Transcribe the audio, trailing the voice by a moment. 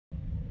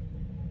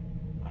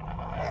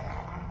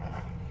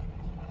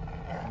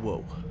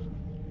Whoa.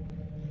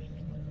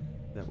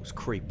 That was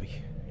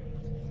creepy.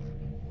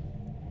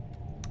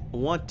 I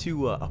want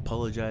to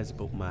apologize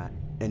about my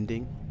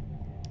ending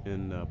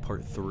in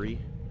part 3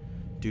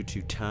 due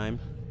to time,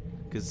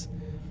 because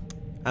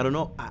I don't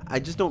know, I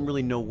just don't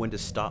really know when to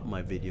stop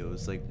my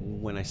videos. Like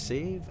when I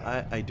save,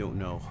 I don't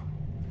know,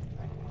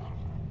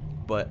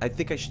 but I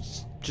think I should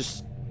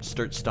just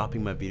start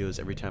stopping my videos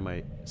every time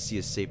I see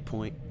a save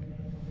point,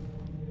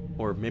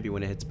 or maybe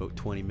when it hits about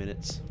 20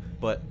 minutes.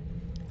 But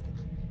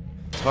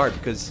it's hard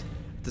because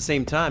at the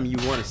same time you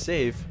want to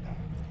save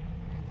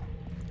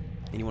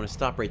and you want to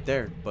stop right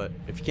there, but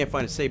if you can't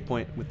find a save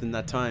point within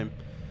that time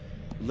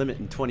limit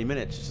in 20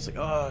 minutes, it's just like,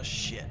 oh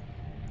shit,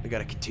 I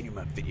gotta continue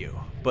my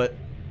video. But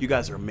you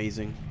guys are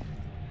amazing.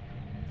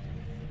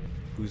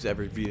 Who's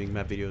ever viewing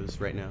my videos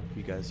right now,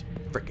 you guys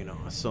are freaking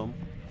awesome.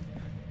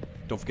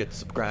 Don't forget to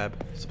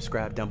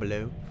subscribe down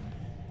below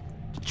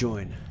to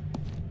join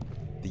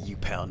the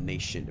UPAL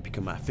Nation, to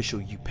become my official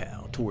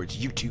UPAL towards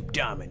YouTube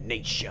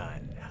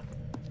domination.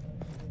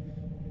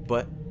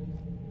 But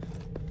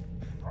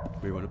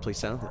we want to play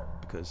Silent Hill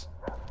because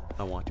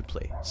I want to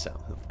play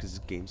Silent Hill because this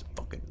game's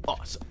fucking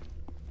awesome.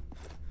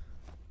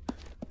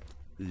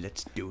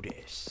 Let's do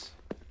this.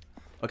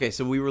 Okay,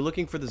 so we were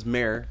looking for this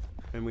mare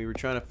and we were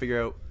trying to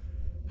figure out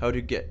how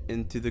to get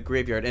into the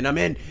graveyard, and I'm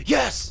in.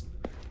 Yes!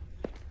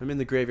 I'm in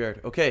the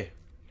graveyard. Okay.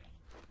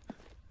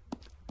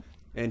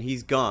 And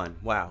he's gone.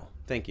 Wow.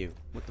 Thank you.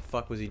 What the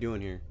fuck was he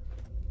doing here?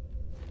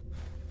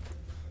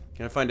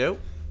 Can I find out?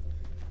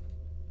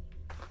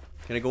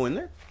 Can I go in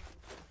there?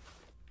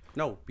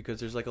 No, because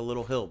there's like a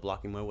little hill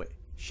blocking my way.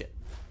 Shit.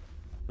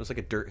 Looks like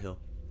a dirt hill.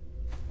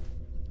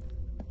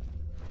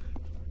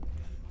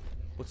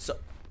 What's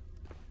up?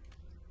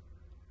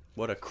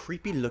 What a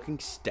creepy looking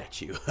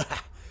statue.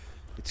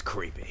 It's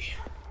creepy.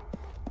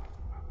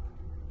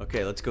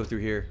 Okay, let's go through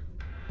here.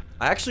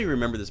 I actually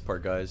remember this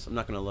part, guys. I'm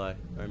not gonna lie.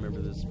 I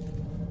remember this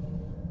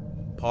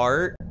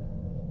part.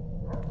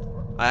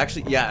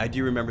 Yeah, I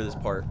do remember this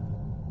part.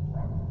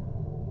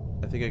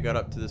 I think I got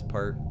up to this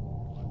part.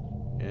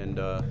 And,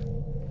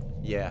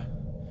 yeah.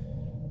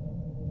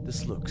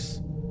 This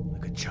looks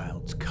like a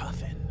child's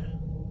coffin.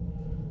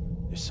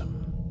 There's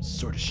some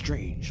sort of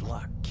strange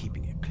lock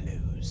keeping it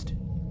closed.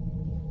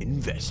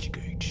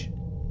 Investigate.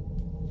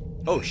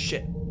 Oh,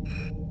 shit.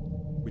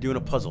 We're doing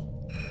a puzzle.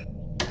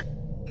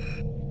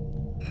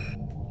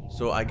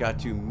 So I got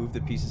to move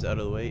the pieces out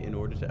of the way in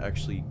order to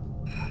actually...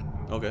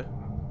 Okay.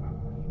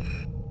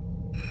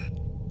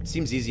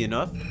 Seems easy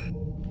enough.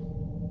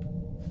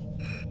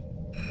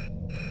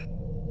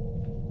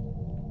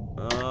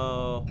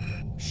 Oh,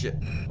 shit.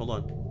 Hold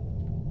on.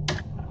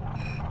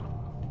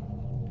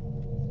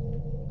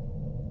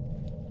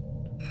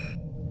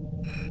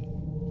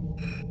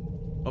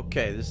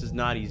 Okay, this is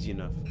not easy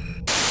enough.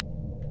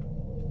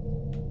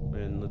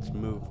 And let's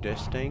move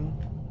this thing.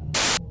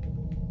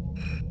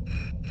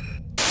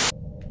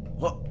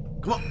 Oh,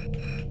 come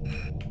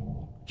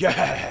on!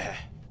 Yeah!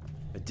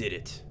 I did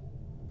it.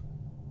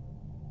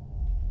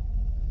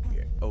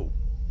 Yeah. Oh.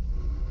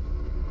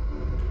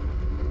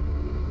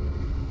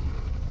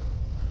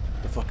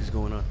 What the fuck is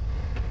going on?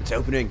 It's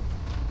opening.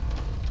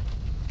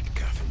 The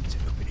coffin's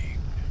opening.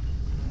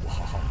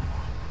 Wow.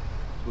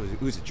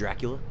 Who's it,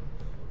 Dracula?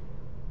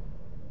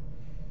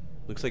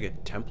 Looks like a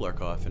Templar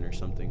coffin or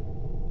something.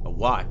 A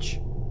watch.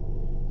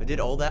 I did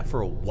all that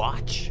for a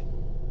watch?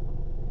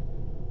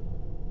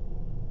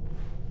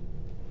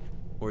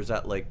 Or is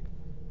that like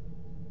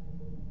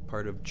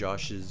part of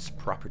Josh's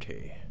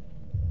property?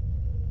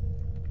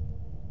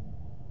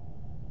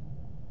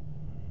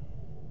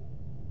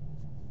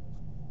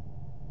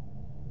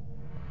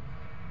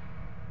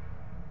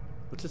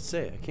 What's it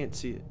say? I can't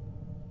see it.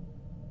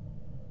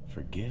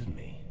 Forgive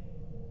me.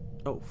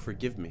 Oh,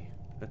 forgive me.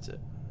 That's it.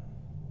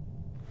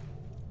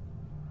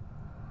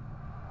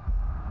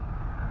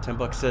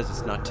 $10 says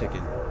it's not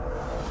ticking.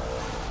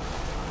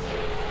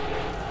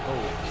 Oh,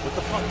 what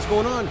the fuck is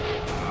going on?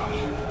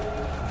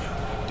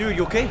 Dude,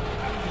 you okay?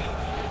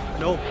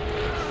 No.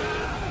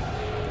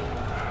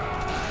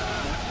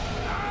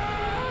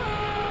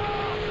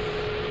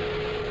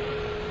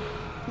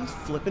 He's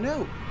flipping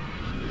out.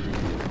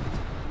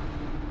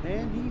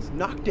 And he's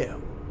knocked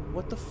out.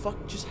 What the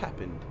fuck just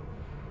happened?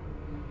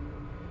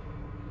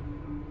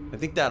 I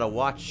think that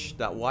watch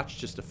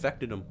just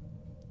affected him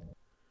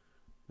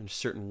in a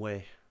certain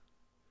way.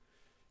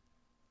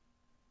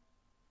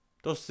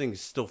 Those things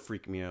still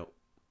freak me out.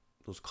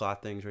 Those claw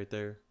things right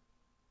there.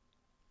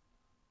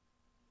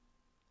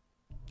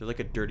 They're like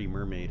a dirty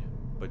mermaid,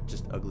 but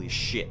just ugly as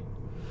shit.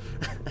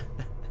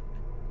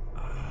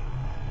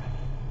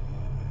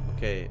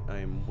 Okay,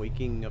 I'm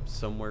waking up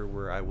somewhere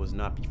where I was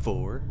not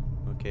before.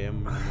 Okay, I'm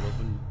in the middle of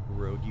the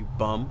road, you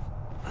bum.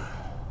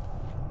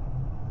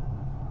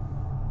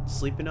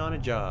 Sleeping on a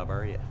job,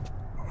 are you?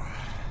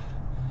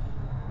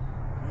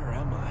 Where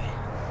am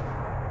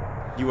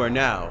I? You are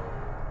now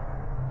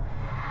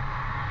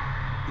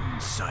in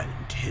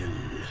Silent Hill.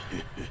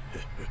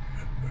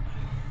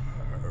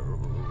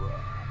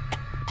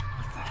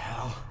 What the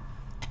hell?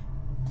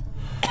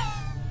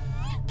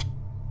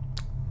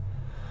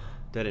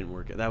 That didn't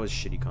work. That was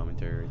shitty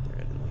commentary right there. I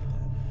didn't like that.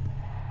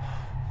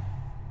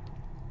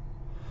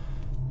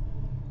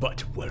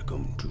 But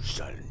welcome to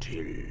Silent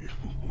Hill.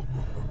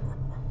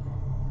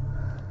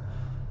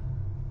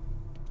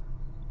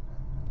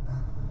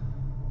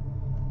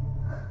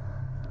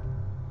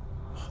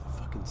 Oh, the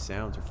fucking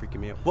sounds are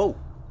freaking me out. Whoa!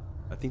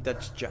 I think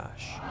that's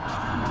Josh.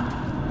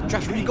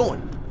 Josh, where are you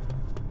going?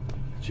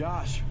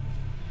 Josh.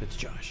 It's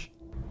Josh.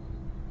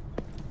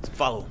 Let's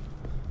follow.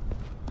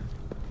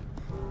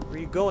 Where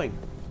are you going?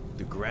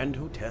 The Grand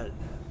Hotel.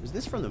 Is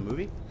this from the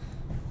movie?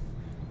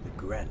 The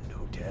Grand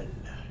Hotel.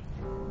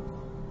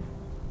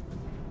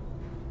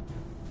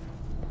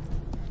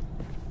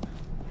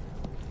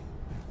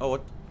 Oh,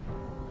 what?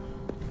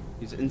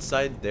 He's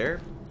inside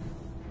there?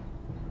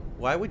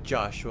 Why would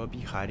Joshua be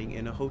hiding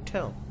in a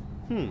hotel?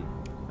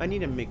 I need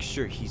to make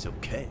sure he's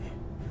okay.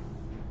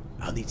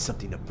 I'll need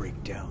something to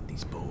break down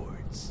these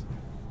boards.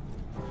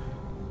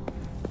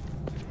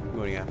 I'm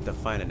going to have to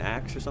find an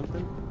axe or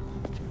something?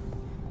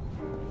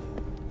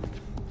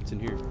 What's in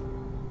here?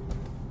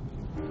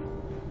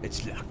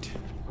 It's locked.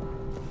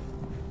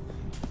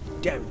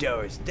 Damn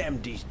doors,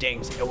 damn these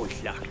things,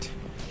 always locked.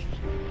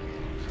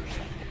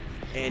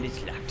 And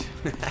it's locked.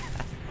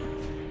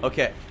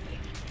 Okay.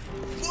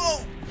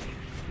 Whoa!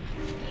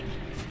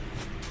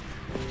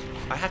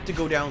 I have to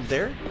go down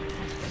there?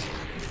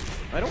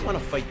 I don't want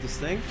to fight this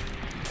thing.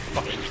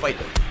 Fucking fight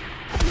it.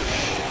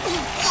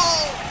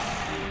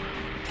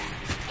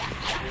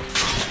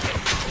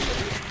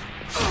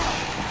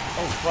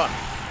 Oh, fuck.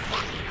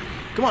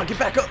 Come on, get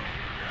back up.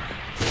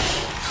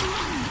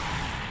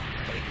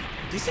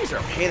 These things are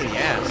a pain in the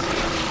ass.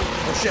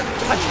 Oh, shit.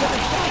 Touch that.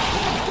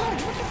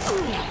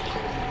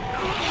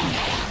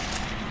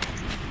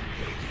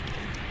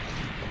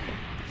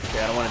 Okay,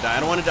 I don't want to die. I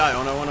don't want to die. I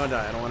don't want to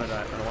die. I don't want to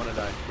die. I don't want to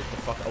die. Get the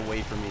fuck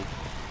away from me.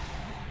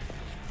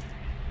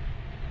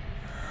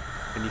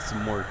 I need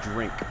some more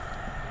drink.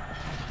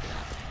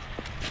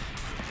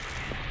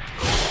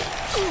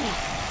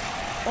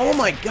 Oh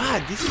my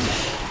god, this is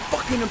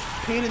fucking a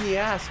pain in the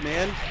ass,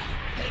 man.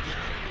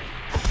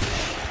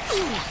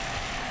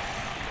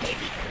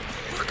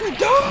 Fucking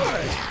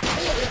die!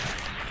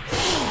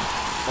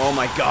 Oh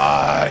my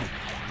god.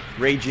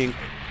 Raging.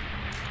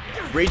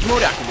 Rage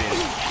mode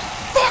activated.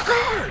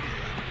 Fucker!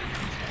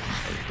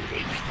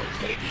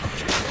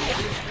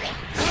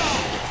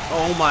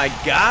 Oh my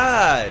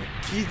god.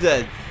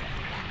 Jesus.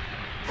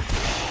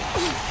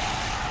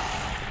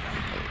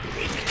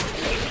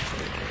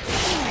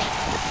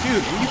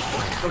 Dude, will you...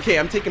 Okay,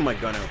 I'm taking my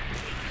gun out.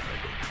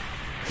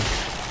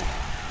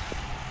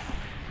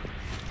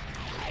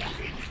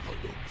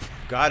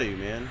 Got to,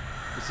 man.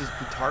 This is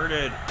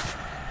retarded.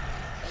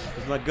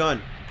 Where's my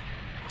gun?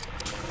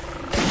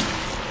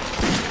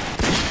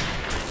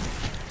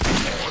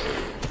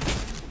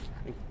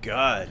 Thank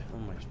God. Oh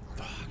my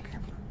fuck.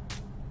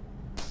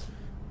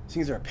 These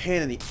things are a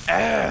pain in the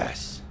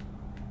ass.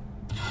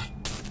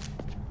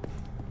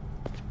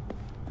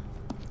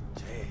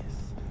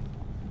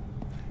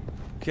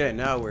 Okay,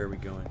 now where are we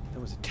going? That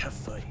was a tough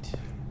fight.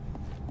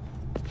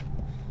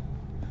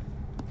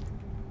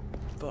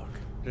 Fuck.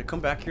 Did I come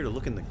back here to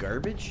look in the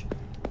garbage?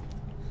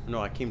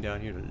 No, I came down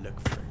here to look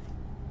for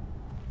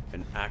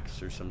an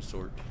axe or some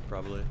sort,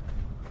 probably.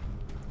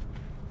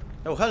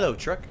 Oh, hello,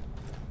 truck.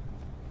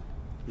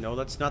 No,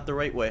 that's not the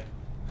right way.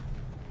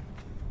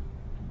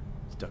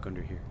 Stuck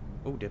under here.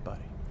 Oh, dead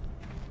body.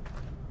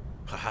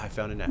 Haha, I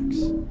found an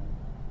axe.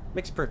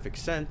 Makes perfect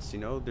sense, you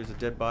know, there's a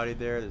dead body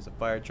there, there's a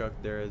fire truck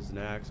there, there's an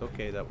axe.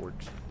 Okay, that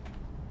works.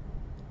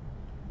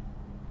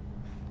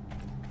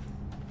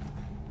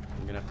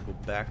 I'm gonna have to go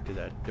back to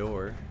that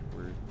door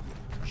where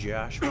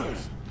Josh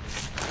was.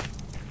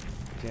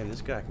 Damn,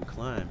 this guy can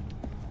climb.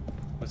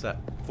 What's that?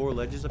 4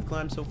 ledges I've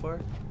climbed so far?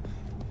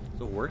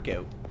 It's a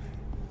workout.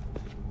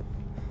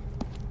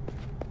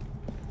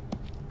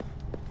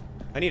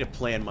 I need to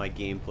plan my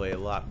gameplay a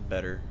lot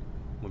better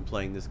when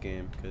playing this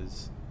game,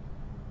 because...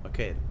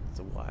 Okay, it's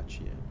a watch,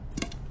 yeah.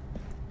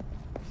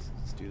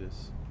 Let's do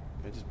this.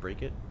 Can I just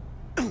break it?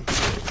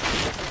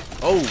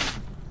 Oh!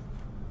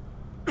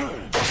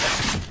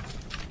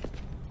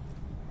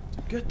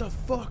 Get the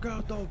fuck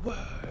out the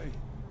way!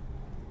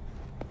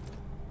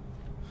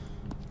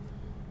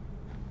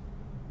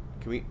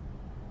 Can we...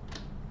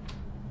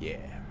 Yeah.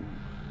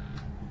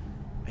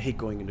 I hate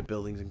going into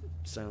buildings in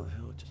Silent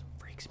Hill. It just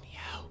freaks me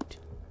out.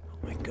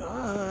 Oh my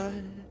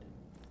god.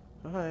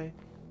 Hi.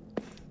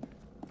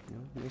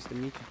 Nice to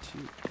meet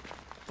you too.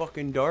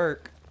 Fucking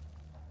dark.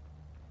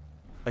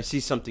 I see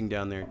something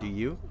down there. Do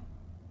you?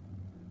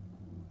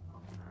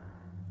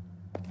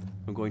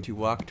 I'm going to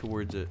walk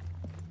towards it.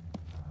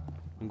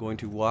 I'm going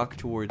to walk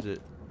towards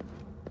it.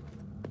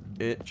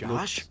 It Josh?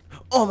 Looks...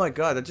 Oh my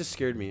god, that just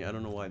scared me. I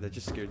don't know why. That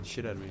just scared the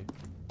shit out of me.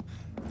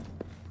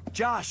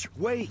 Josh,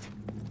 wait!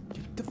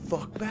 Get the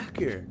fuck back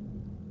here.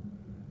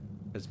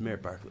 As Mayor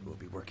Bartlett will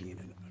be working in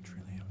an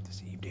atrium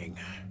this evening.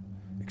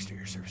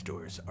 Exterior service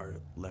doors are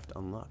left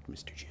unlocked,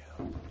 Mr.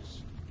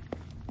 Jones.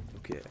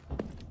 Okay.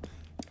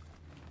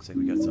 Looks like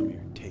we got something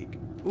here. Take.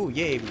 Ooh,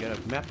 yay, we got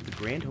a map of the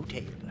Grand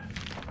Hotel.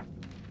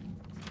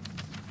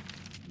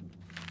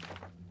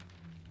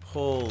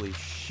 Holy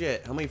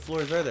shit. How many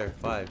floors are there?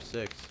 5,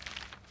 6.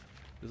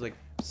 There's like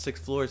 6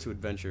 floors to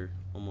adventure,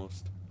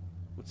 almost.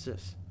 What's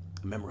this?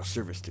 A memorial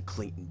service to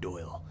Clayton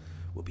Doyle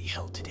will be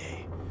held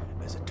today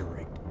as a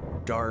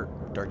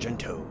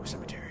D'Argento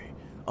cemetery.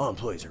 All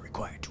employees are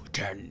required to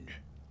attend.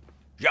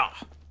 Yeah.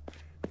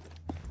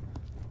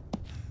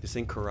 This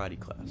ain't karate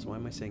class. Why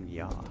am I saying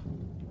yeah?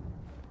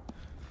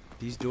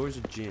 These doors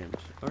are jammed.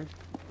 Aren't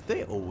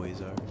they?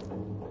 Always are.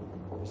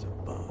 There's a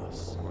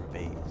boss or a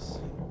vase.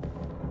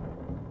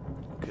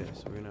 Okay,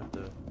 so we're gonna have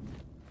to...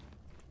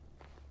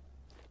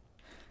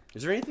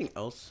 Is there anything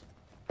else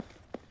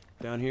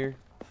down here?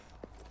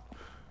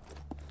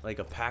 Like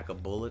a pack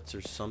of bullets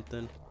or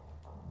something?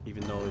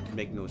 Even though it'd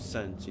make no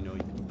sense, you know, you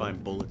can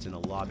find bullets in a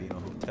lobby in a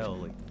hotel,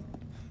 like,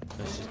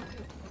 that's just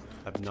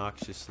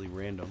obnoxiously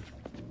random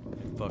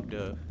and fucked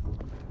up.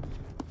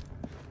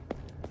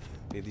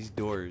 Hey, these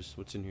doors,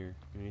 what's in here?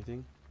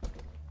 Anything?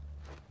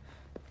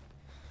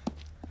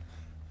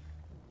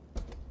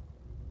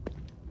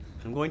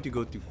 I'm going to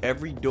go through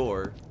every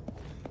door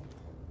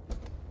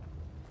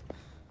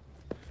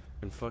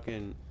and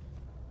fucking...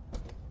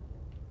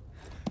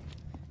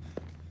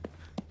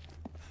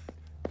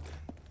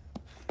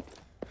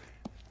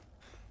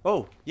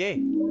 Oh,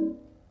 yay!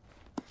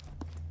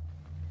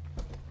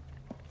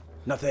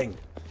 Nothing.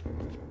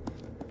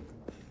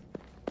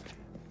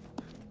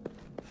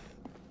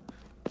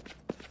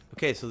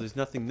 Okay, so there's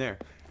nothing there.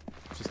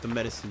 It's just a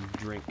medicine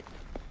drink.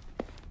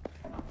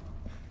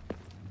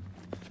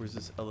 Where's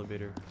this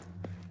elevator?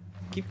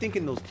 I keep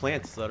thinking those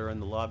plants that are in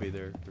the lobby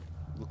there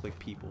look like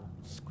people.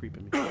 It's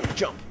creeping me.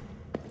 Jump!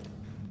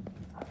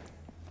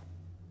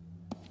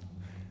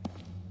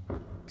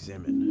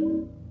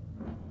 Examine.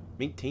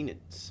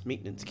 Maintenance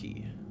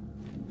key.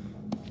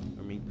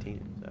 Or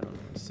maintenance, I don't know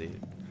how to say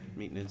it.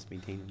 Maintenance,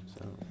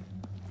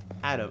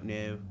 I don't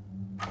know.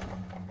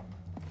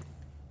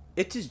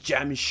 It is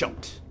jammed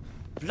shut.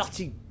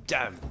 Bloody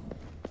damn.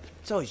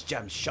 It's always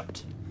jammed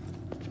shut.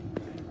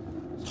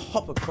 Let's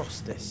hop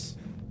across this.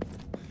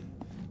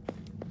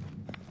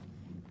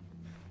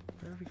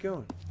 Where are we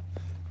going?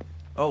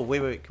 Oh,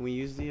 wait, can we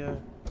use the,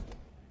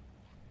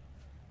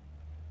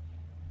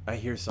 I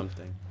hear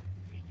something.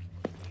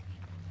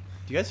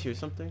 Do you guys hear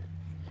something?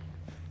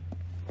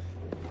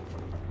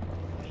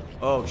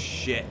 Oh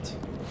shit.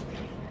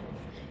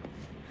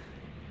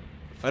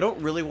 I don't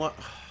really want...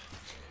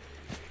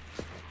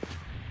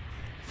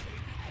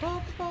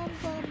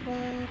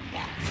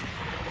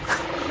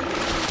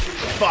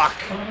 Fuck!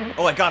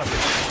 Oh, I got him.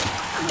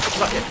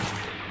 Suck it.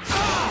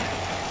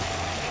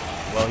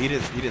 Well, he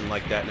didn't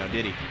like that now,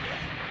 did he?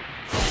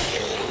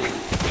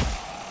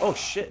 Oh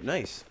shit,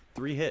 nice.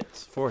 3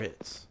 hits, 4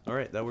 hits.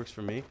 Alright, that works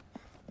for me.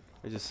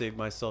 I just saved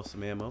myself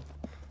some ammo.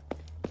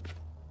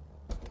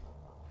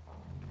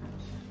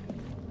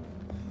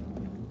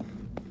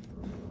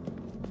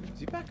 Is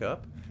he back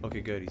up?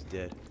 Okay, good, he's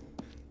dead.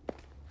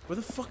 Where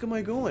the fuck am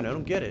I going? I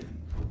don't get it.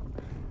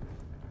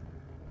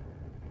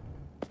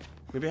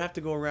 Maybe I have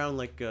to go around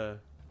like,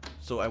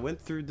 so I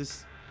went through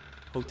this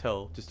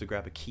hotel just to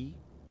grab a key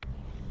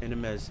and a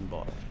medicine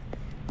bottle.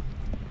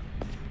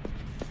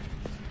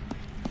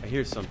 I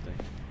hear something.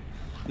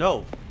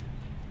 No!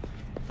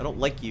 I don't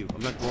like you.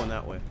 I'm not going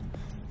that way.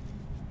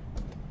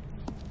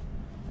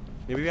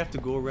 Maybe we have to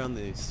go around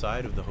the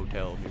side of the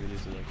hotel. Maybe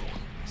there's like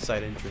a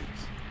side entrance.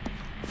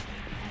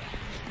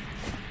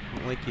 I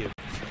don't like you.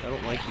 I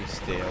don't like you.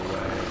 Stay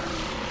away.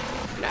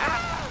 No!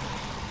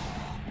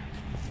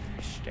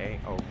 Stay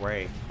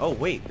away. Oh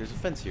wait, there's a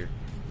fence here.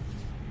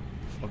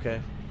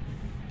 Okay.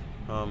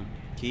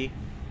 Key.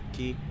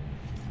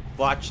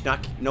 Watch,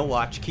 not key. No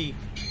watch. Key.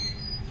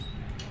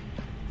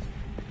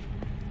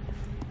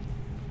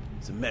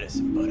 It's a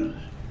medicine,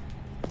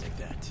 but take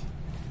that.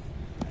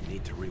 I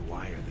need to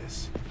rewire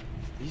this.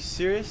 Are you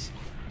serious?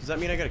 Does that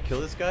mean I gotta kill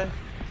this guy?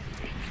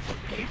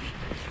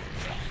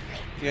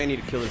 Yeah, I need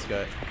to kill this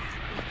guy.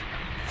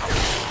 Oh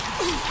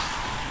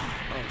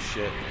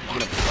shit. You're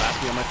gonna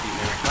blast me on my feet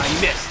now. I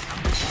missed!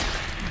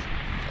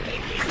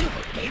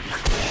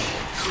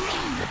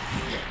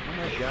 Oh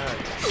my god.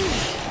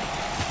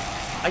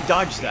 I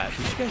dodged that.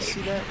 Did you guys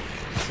see that?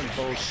 That's some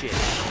bullshit.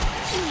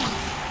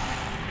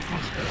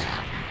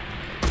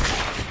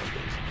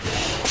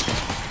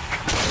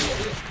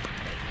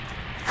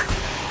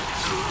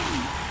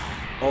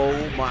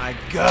 Oh my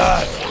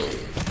god!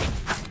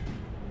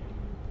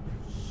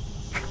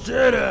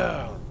 Sit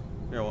down!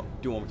 Here,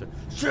 do one more time.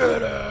 Sit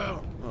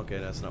down! Okay,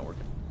 that's not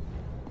working.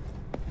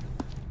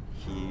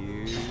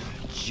 Here's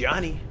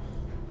Johnny.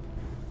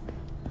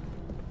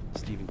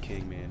 Stephen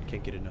King, man.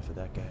 Can't get enough of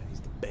that guy. He's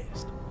the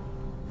best.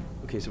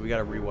 Okay, so we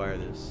gotta rewire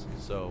this.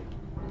 So,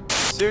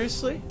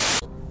 seriously?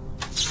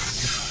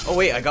 Oh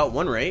wait, I got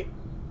one right?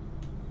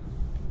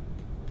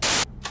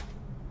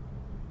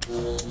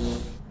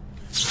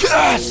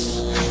 Yes!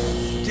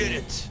 Did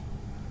it!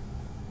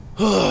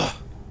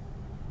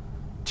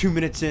 2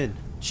 minutes in.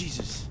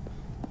 Jesus.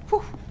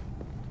 Whew.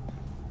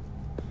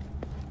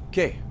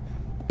 Okay,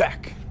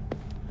 back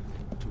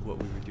to what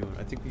we were doing.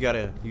 I think we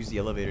gotta use the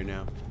elevator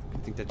now. I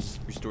think that just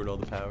restored all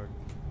the power.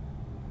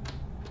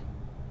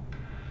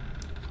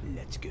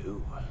 Let's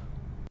go.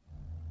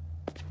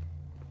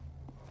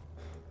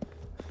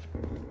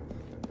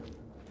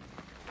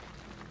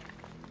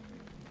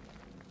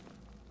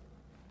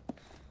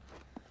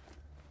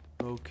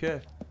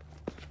 Okay.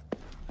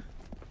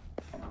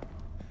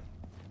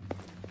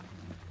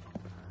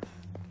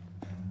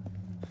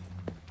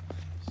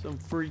 Some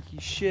freaky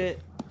shit.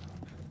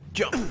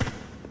 Jump!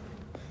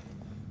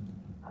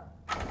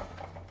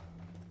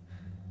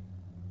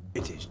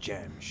 It is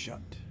jammed shut.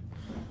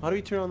 How do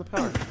we turn on the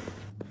power?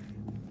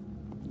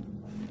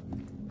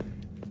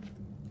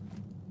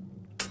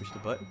 Push the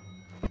button.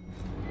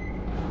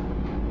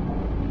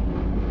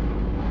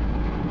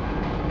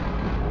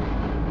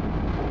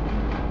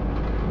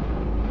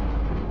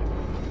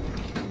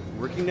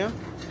 Working now?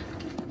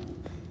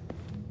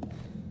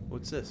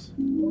 What's this?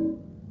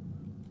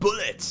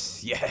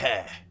 Bullets!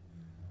 Yeah!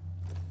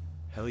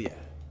 Hell yeah.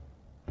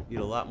 Need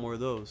a lot more of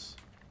those.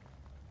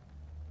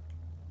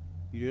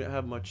 You didn't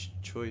have much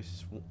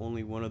choice.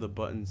 Only one of the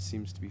buttons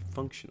seems to be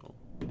functional.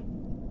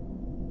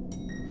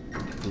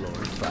 Floor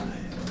 5.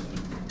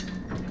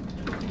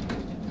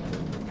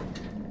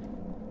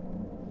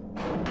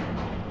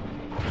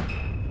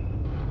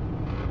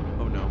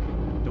 Oh no.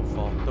 Don't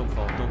fall. Don't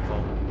fall. Don't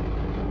fall.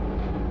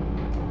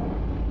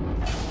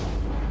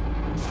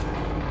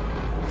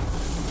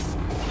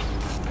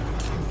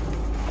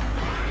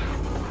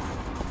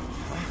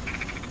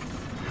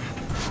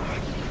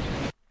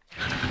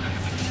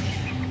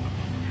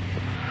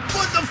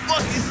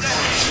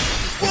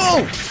 Whoa!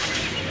 Do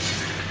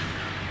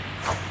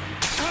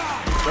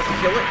I have to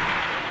kill it?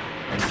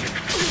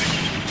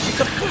 Get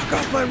the fuck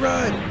off my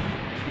ride!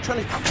 I'm trying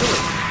to kill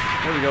it.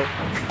 There we go.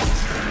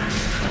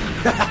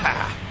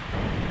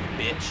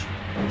 Bitch.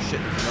 Oh shit,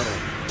 there's another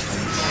one.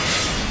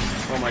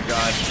 Oh my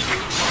god.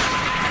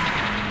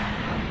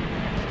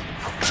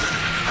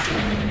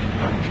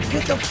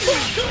 Get the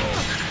fuck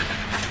off!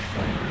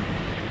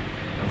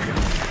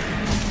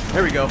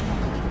 There we go.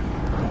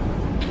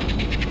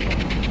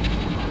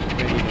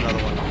 Maybe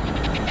another one.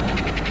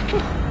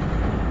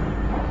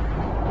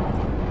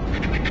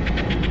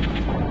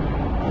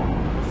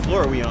 What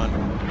floor are we on?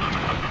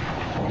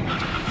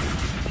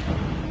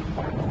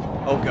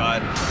 Oh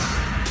god.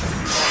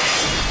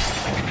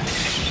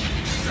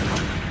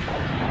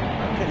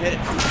 Can't hit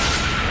it.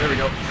 There we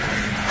go.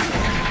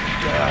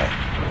 God.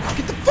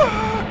 Get the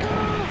fuck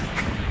off!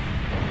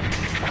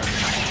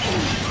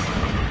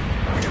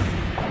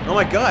 Oh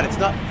my god, it's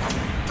not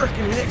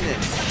freaking hitting it.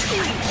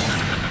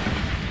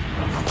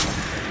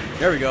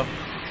 There we go.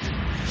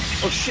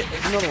 Oh shit,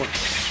 there's another one.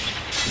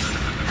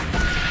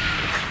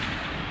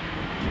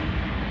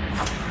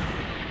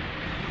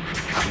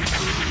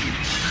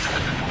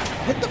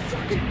 Hit the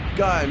fucking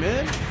guy,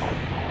 man.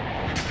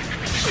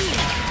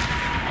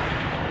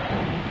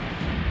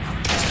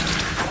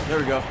 There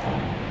we go.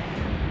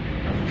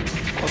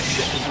 Oh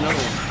shit, there's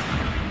another one.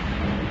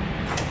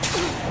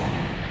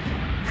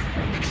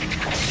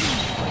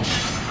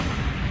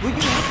 We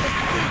can hit the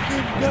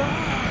fucking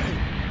guy.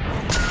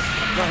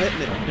 Not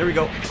hitting it. There we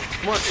go.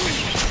 Come on.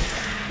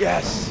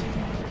 Yes.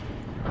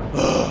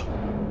 Ugh.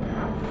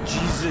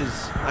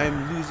 Jesus. I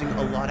am losing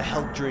a lot of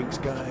health drinks,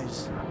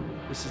 guys.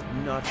 This is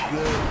not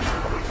good.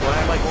 Why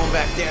am I going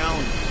back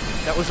down?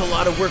 That was a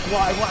lot of work.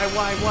 Why?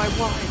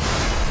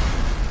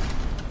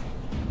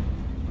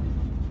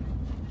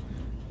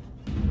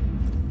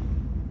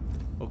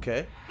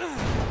 Okay.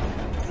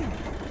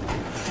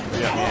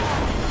 Yeah, man.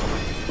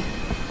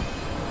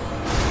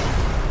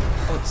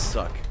 That would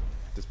suck.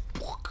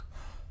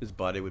 His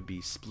body would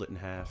be split in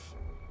half.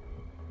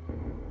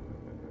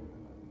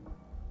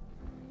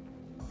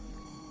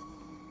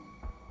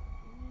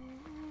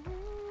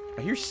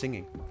 I hear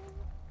singing.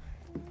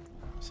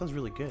 Sounds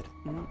really good.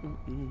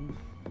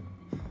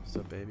 What's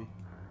up, baby?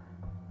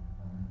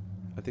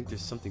 I think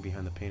there's something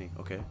behind the painting.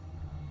 Okay.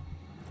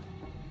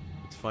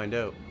 Let's find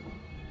out.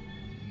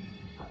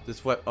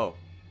 This what? Oh.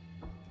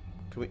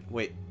 Can we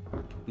wait?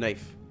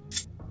 Knife.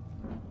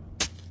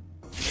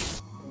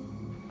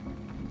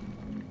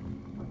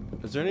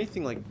 Is there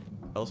anything like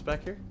else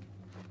back here?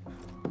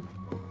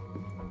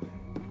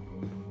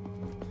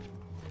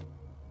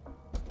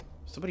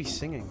 Somebody's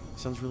singing. It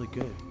sounds really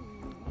good.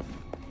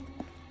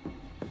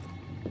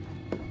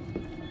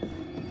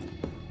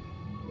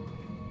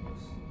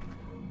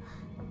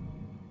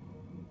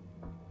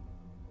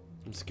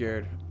 I'm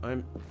scared.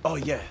 Oh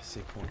yeah,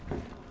 save point.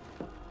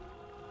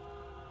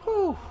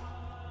 Whew.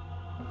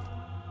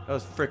 That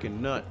was freaking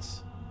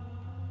nuts.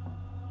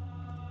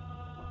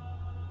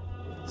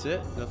 That's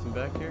it? Nothing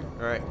back here?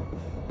 Alright.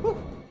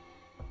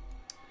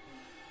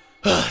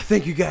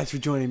 Thank you guys for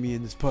joining me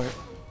in this part.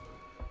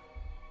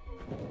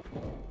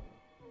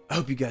 I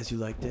hope you guys who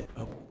liked it.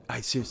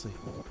 I seriously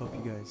hope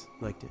you guys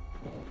liked it.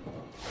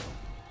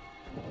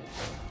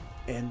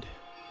 And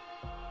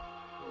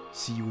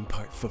see you in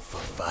part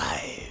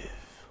 5.